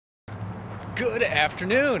Good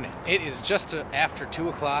afternoon. It is just after 2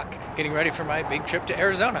 o'clock, getting ready for my big trip to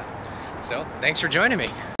Arizona. So, thanks for joining me.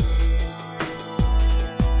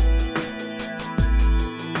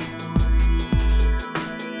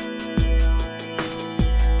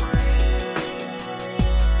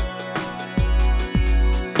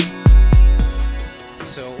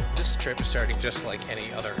 So, this trip is starting just like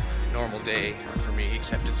any other normal day for me,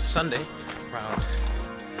 except it's a Sunday around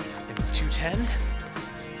 2:10.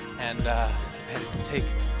 And I'm headed to take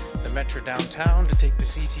the metro downtown, to take the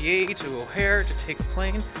CTA to O'Hare, to take a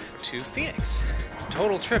plane to Phoenix.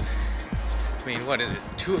 Total trip. I mean, what is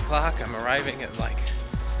it? 2 o'clock. I'm arriving at like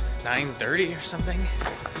 9:30 or something.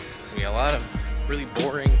 It's gonna be a lot of really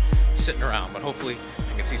boring sitting around, but hopefully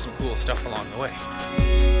I can see some cool stuff along the way.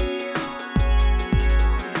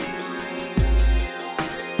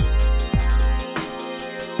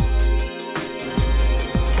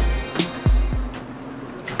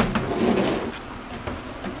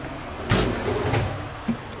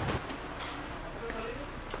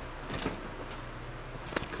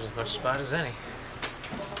 As much spot as any.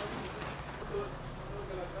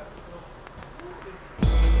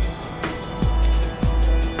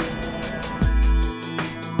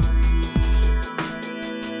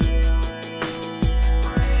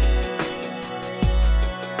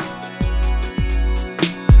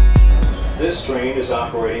 This train is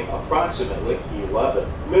operating approximately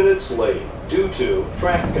 11 minutes late due to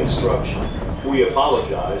track construction. We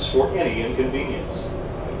apologize for any inconvenience.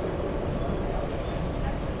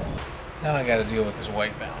 Now I gotta deal with this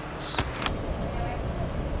white balance.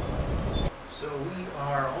 So we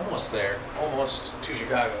are almost there, almost to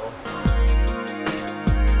Chicago.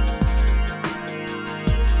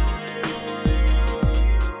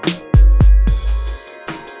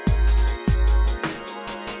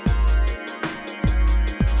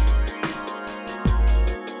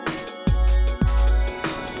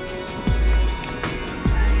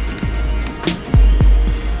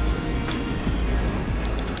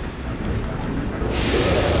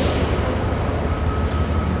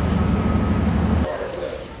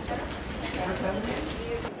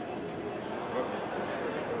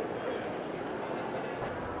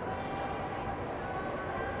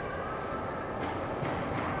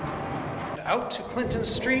 Out to Clinton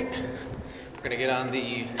Street. We're gonna get on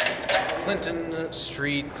the Clinton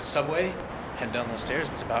Street subway, head down those stairs.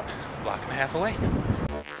 It's about a block and a half away.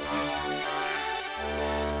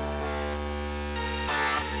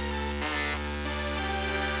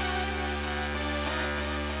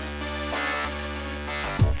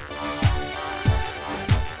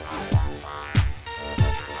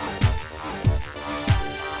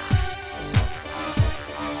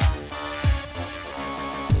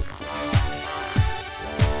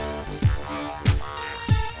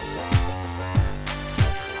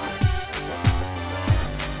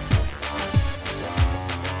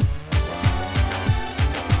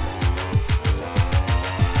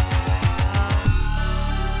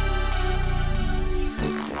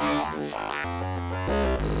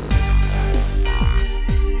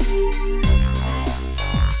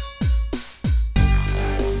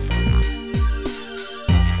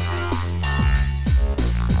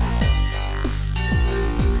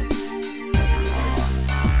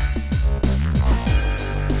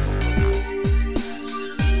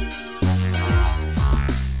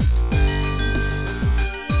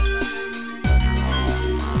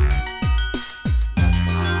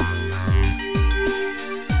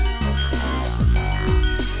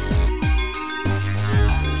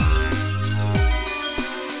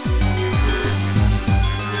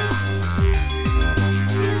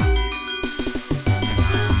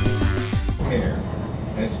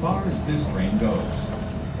 As far as this train goes,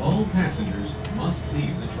 all passengers must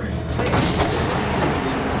leave the train.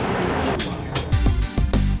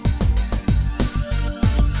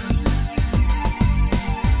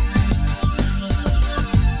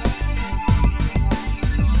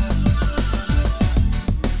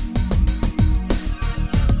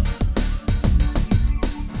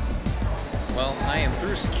 Well, I am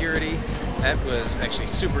through security. That was actually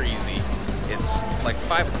super easy. It's like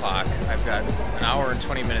 5 o'clock. I've got an hour and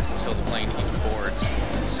 20 minutes until the plane even boards.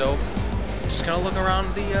 So, I'm just gonna look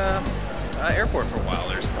around the airport for a while.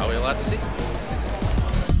 There's probably a lot to see.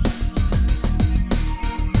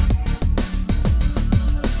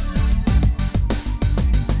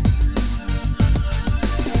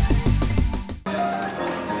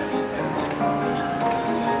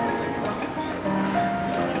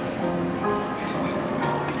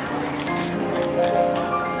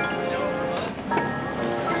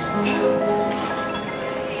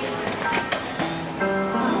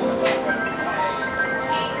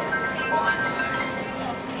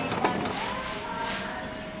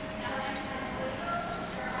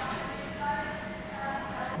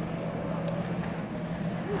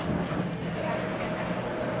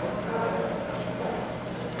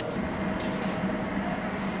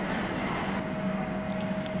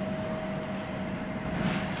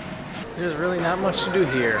 There's really not much to do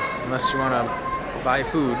here unless you want to buy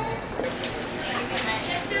food.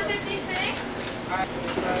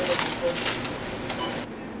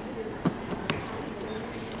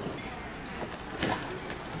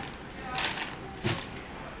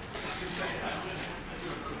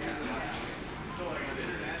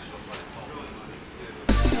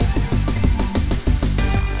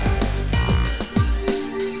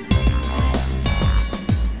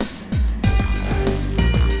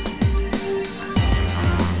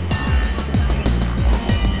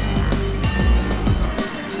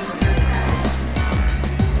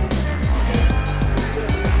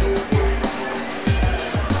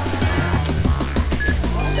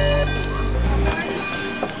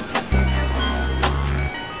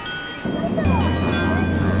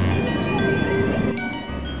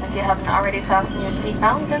 If you haven't already fastened your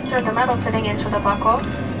seatbelt, insert the metal fitting into the buckle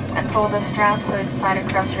and pull the strap so it's tied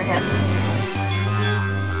across your hip.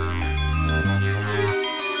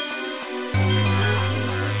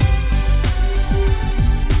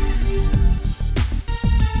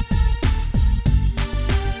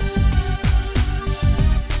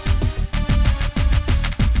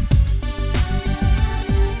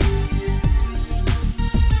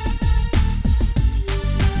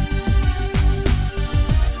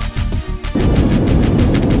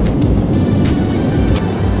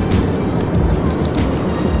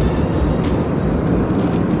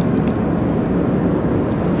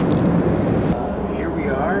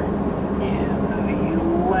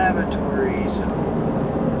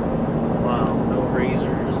 Wow, no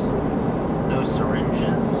razors, no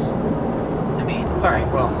syringes. I mean, alright,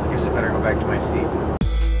 well, I guess I better go back to my seat.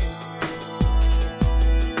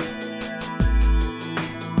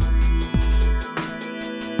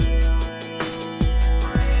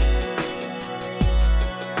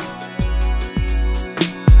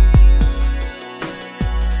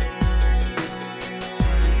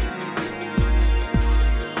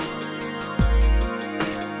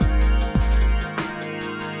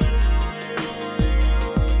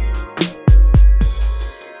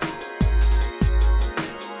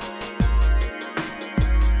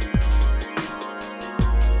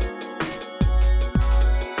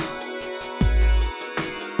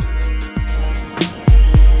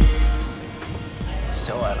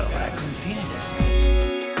 So out of whack in Phoenix.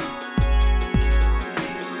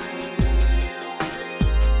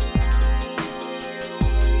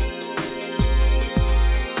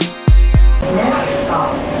 Next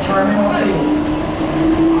stop, Terminal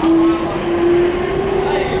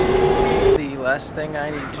 3. The last thing I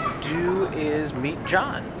need to do is meet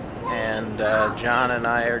John. And John and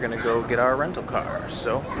I are going to go get our rental car,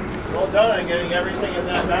 so... Well done on getting everything in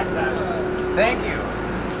that backpack. Thank you.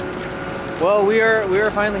 Well, we are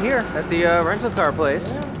finally here at the rental car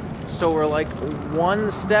place. Yeah. So we're like one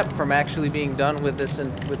step from actually being done with this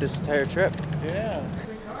entire trip. Yeah.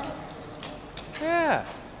 Yeah.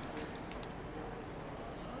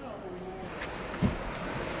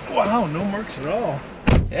 Wow, no marks at all.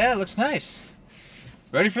 Yeah, it looks nice.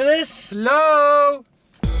 Ready for this? Hello!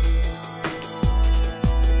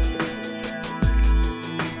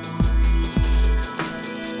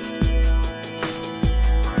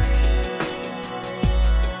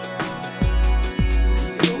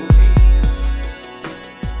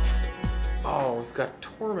 Oh, we've got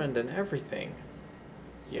Tormund and everything.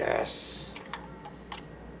 Yes.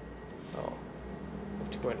 Oh, I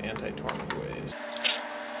have to go in anti-Tormund ways.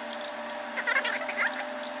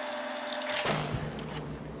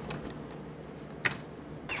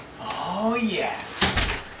 Oh,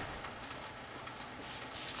 yes.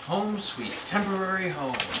 Home sweet temporary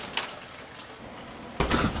home.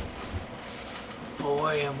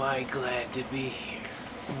 Boy, am I glad to be here.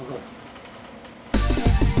 Oh, look.